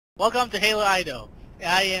Welcome to Halo Idol.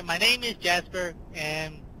 My name is Jasper,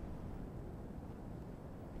 and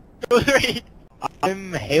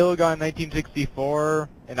I'm Halo Gun 1964,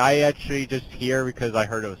 and I actually just here because I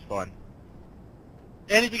heard it was fun.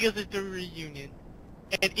 and it's because it's a reunion.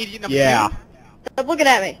 And idiot number Yeah. two. Stop looking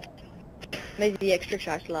at me. Maybe the extra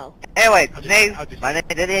shot's low. Anyway, I'll just- my name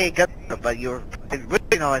is Gus, but you're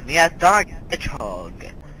really knowing me as Dark Hedgehog.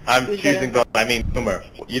 I'm Who's choosing gonna- God. I mean, Boomer.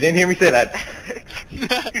 You didn't hear me say that.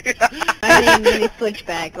 My name is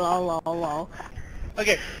Switchback. Lol, lol, lol.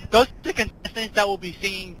 Okay, those are the contestants that will be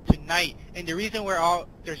singing tonight, and the reason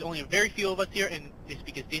there's only a very few of us here, and it's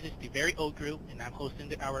because this is the very old group, and I'm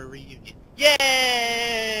hosting our reunion.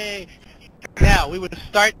 Yay! Now, we will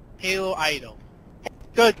start Halo Idol.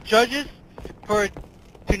 The judges for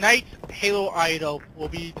tonight's Halo Idol will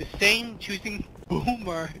be the same, choosing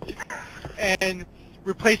Boomer, and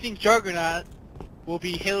replacing Juggernaut will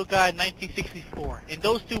be Halo God 1964, and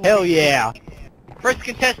those two will Hell be yeah. First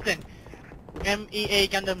contestant, MEA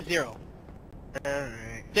Gundam Zero.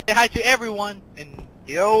 Alright. Say hi to everyone, and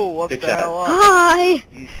Yo, what Good the job. hell up? Hi!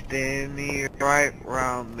 You spin me right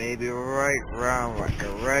round, maybe right round, like a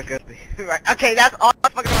record. Right. Okay, that's all I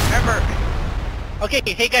fucking remember. okay,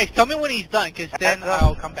 hey guys, tell me when he's done, cause then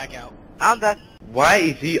I'll come back out. I'm done. Why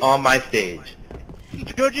is he on my stage?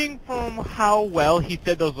 Judging from how well he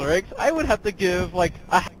said those lyrics, I would have to give like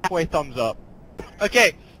a halfway thumbs up.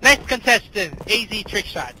 Okay, next contestant, AZ Trick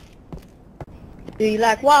Shots. Do you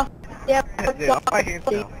like waffles? Yeah, Yeah, I can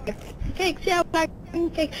waffles. tell. Cakes, yeah, I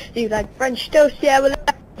like cakes. Do you like French toast? Yeah, we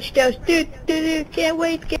like French toast. Do, can't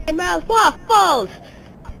wait to get in mouth. Waffles!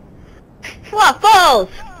 Waffles!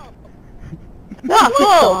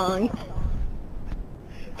 Waffles!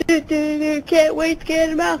 Do, can't wait to get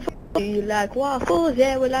in mouth. Do you like waffles?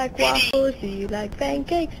 Yeah, we like waffles. Do you like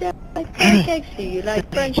pancakes? Yeah, we like pancakes. Do you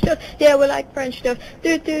like French toast? Yeah, we like French toast.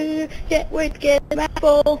 Do, can't wait to get in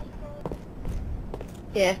mouth.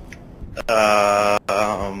 Yeah.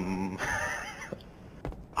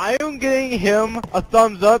 I am giving him a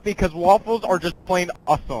thumbs up because waffles are just plain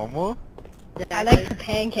awesome. I like the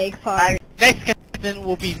pancake part. Next contestant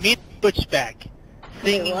will be Meat Switchback,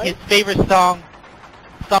 singing what? his favorite song,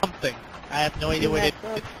 Something. I have no idea what it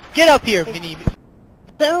is. Get up here, Mini.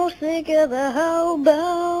 So sick of the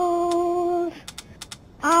hobos,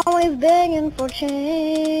 always begging for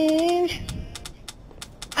change.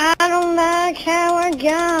 I don't like how we're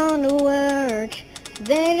gonna work.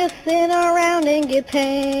 They just sit around and get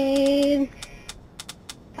paid.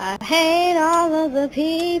 I hate all of the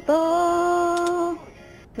people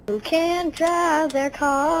who can't drive their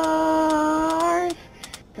cars.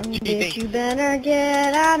 And bitch, you better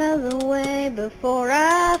get out of the way before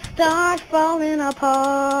I start falling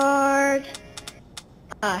apart.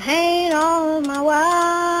 I hate all of my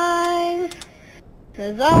wives.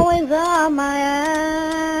 There's always on my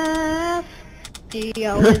ass. She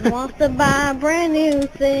always wants to buy brand new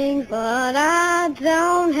things, but I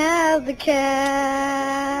don't have the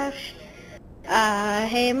cash. I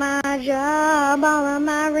hate my job, all of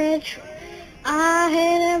my rich. I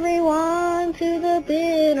hate everyone to the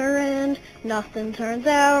bitter end. Nothing turns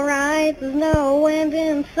out right, there's no end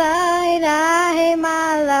in sight. I hate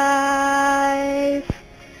my life.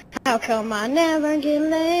 How come I never get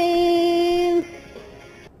laid?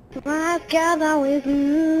 My guys always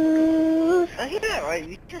lose. Oh, yeah, right.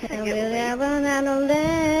 You just And get with laid. an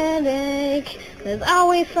analytic, there's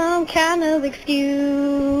always some kind of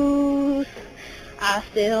excuse. I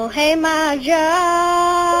still hate my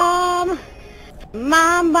job.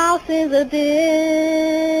 My boss is a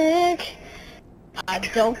dick. I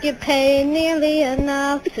don't get paid nearly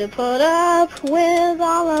enough to put up with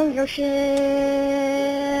all of your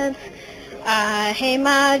shit. I hate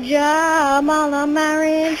my job, all of my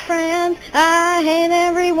rich friends. I hate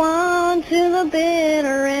everyone to the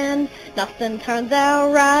bitter end. Nothing turns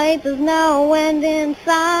out right, there's no end in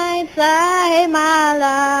sight. I hate my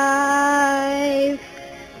life.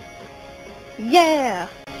 Yeah.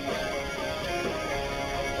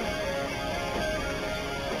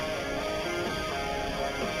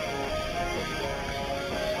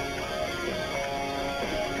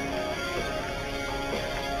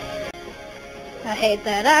 I hate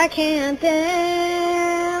that I can't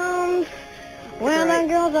dance when the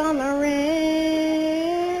girls on the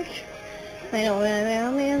rink. They don't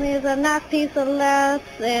really is a nice piece of lass,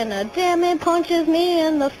 and a damn it punches me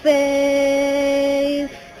in the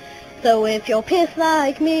face. So if you're pissed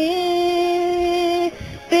like me,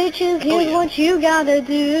 bitches, here's what you gotta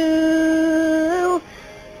do.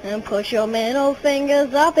 And put your middle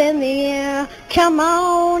fingers up in the air. Come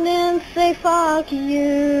on and say fuck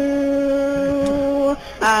you.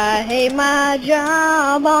 I hate my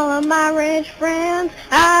job, all of my rich friends.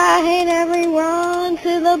 I hate everyone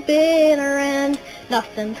to the bitter end.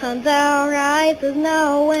 Nothing turns out right, there's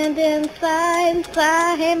no end in sight.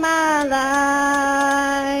 I hate my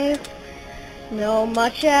life. No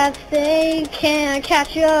much at stake, can't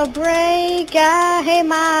catch a break. I hate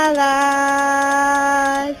my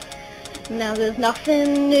life. Now there's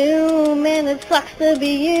nothing new, man, it sucks to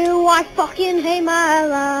be you. I fucking hate my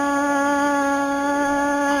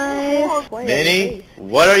life. Minnie,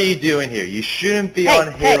 what are you doing here? You shouldn't be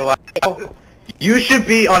on hey, Halo. You should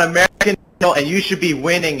be on American Idol, and you should be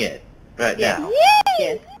winning it right now.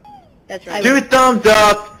 Yes, that's right. 2 thumbs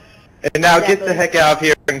up, and now get the heck out of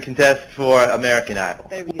here and contest for American Idol.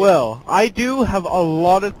 Well, I do have a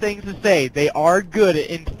lot of things to say. They are good,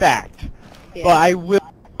 in fact. Yeah. But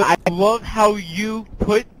I love how you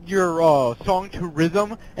put your song to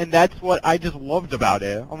rhythm, and that's what I just loved about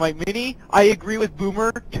it. I'm like, Minnie, I agree with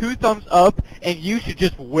Boomer, 2 thumbs up, and you should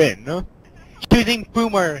just win. Choosing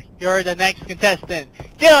Boomer, you're the next contestant.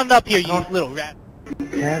 Get on up here, you little rat.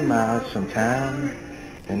 10 miles from town,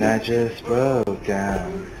 and I just broke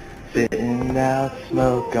down. Sitting out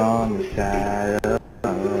smoke on the side of the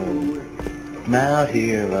road. I'm out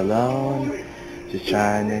here alone, just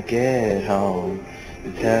trying to get home.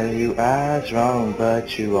 To tell you I was wrong,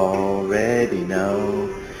 but you already know.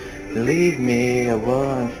 Believe me, I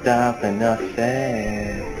wouldn't stop at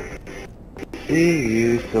nothing. See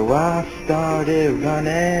you, so I started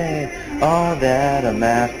running. All that I'm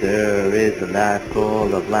after is a life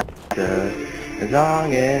full of laughter. As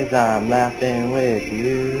long as I'm laughing with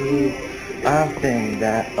you, I think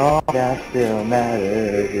that all that still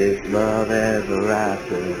matters is love ever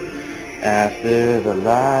after. After the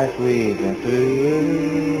life we've been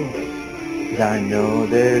through, 'cause I know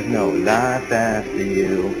there's no life after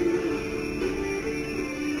you.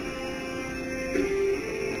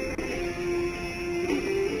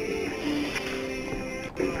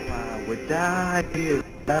 I would die here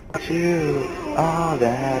without you. All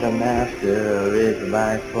that I'm after is a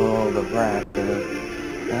life full of laughter.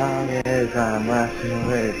 As long as I'm laughing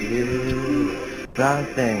with you, I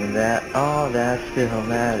think that all that still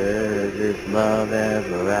matters is love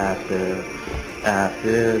ever after.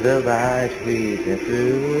 After the life we've been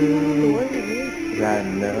through, 'cause I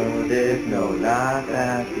know there's no life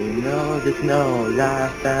after. You know there's no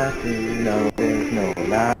life after. You know there's no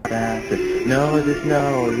life after. No, there's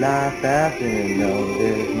no life after. No,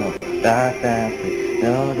 there's no life after.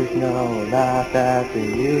 No, there's no life after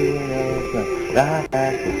you. No, there's no life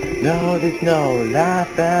after. No, there's no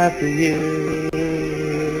life after you.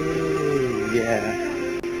 Yeah.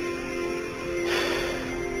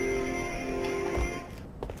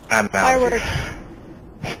 I'm out. Fireworks.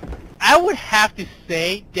 I would have to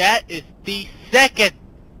say that is the second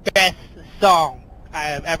best song I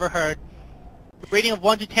have ever heard. Rating of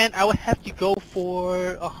 1 to 10, I would have to go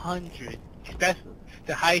for 100. That's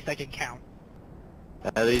the highest I can count.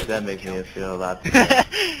 At least that makes me feel a lot better.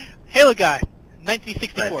 Halo Guy,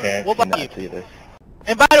 1964. My parents What about cannot see you? this.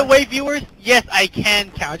 And by the way, viewers, yes, I can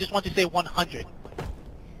count. I just want to say 100.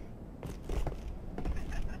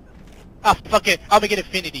 Ah, fuck it. I'll make it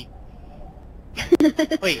infinity.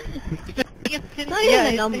 Wait. It's not even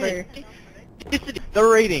a number. The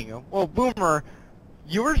rating. Well, Boomer,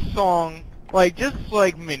 your song, like, just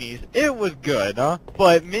like Minnie's, it was good, huh?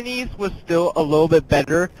 But Minnie's was still a little bit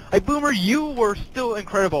better. Like, Boomer, you were still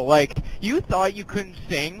incredible. Like, you thought you couldn't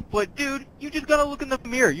sing, but dude, you just gotta look in the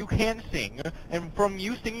mirror. You can sing. And from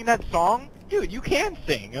you singing that song, dude, you can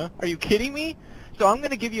sing. Are you kidding me? So I'm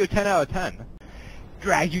gonna give you a 10 out of 10.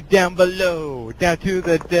 Drag you down below, down to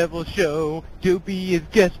the devil's show. To be his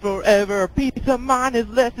guest forever, peace of mind is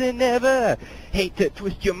less than ever. Hate to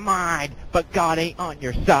twist your mind, but God ain't on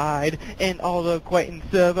your side. And all the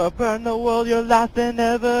acquaintance ever burn the world, you're lost than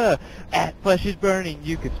ever. As flesh is burning,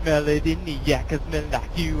 you can smell it in the yak. 'Cause men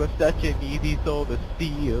like you have such an easy soul to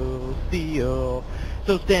steal.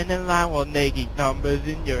 So stand in line while nagging numbers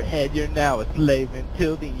in your head. You're now a slave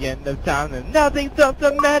until the end of time. And nothing stops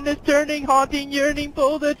the madness turning, haunting, yearning,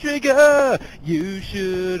 pull the trigger. You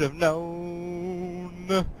should have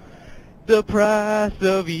known the price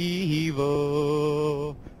of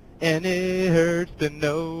evil. And it hurts to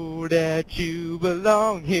know that you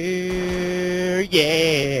belong here.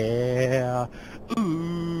 Yeah.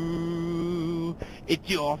 Ooh. It's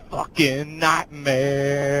your fucking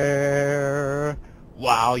nightmare.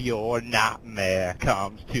 While your nightmare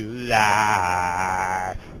comes to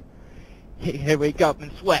life. Hey, wake up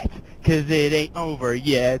and sweat, 'cause it ain't over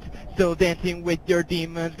yet. Still dancing with your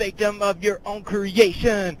demons, victim of your own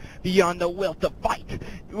creation. Beyond the will to fight,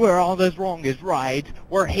 where all that's wrong is right.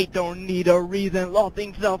 Where hate don't need a reason, law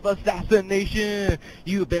thinks self-assassination.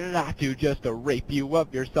 You've been lied to just to rape you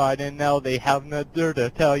of your side, and now they have no dirt to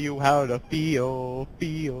tell you how to feel.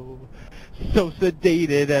 So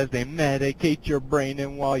sedated as they medicate your brain,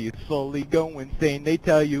 and while you slowly go insane, they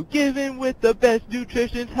tell you giving with the best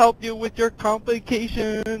nutrition help you with your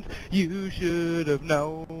complications. You should have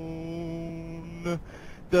known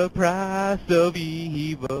the price of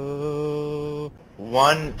evil.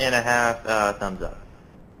 1.5 thumbs up.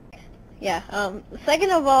 Yeah, second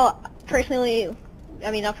of all, personally, I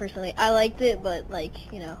mean, not personally, I liked it, but,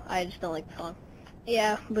 like, you know, I just don't like the song.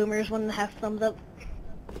 Yeah, Boomer's 1.5 thumbs up.